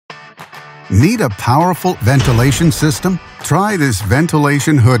Need a powerful ventilation system? Try this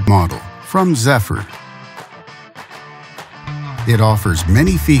ventilation hood model from Zephyr. It offers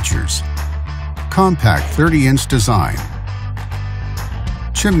many features: compact 30-inch design,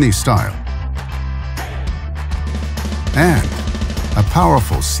 chimney style, and a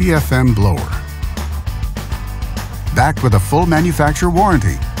powerful CFM blower. Backed with a full manufacturer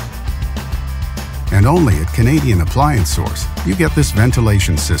warranty. And only at Canadian Appliance Source, you get this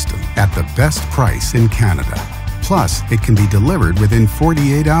ventilation system at the best price in Canada. Plus, it can be delivered within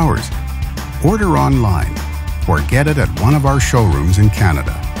 48 hours. Order online or get it at one of our showrooms in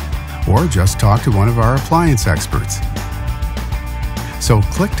Canada. Or just talk to one of our appliance experts. So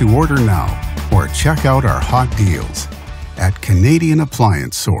click to order now or check out our hot deals at Canadian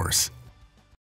Appliance Source.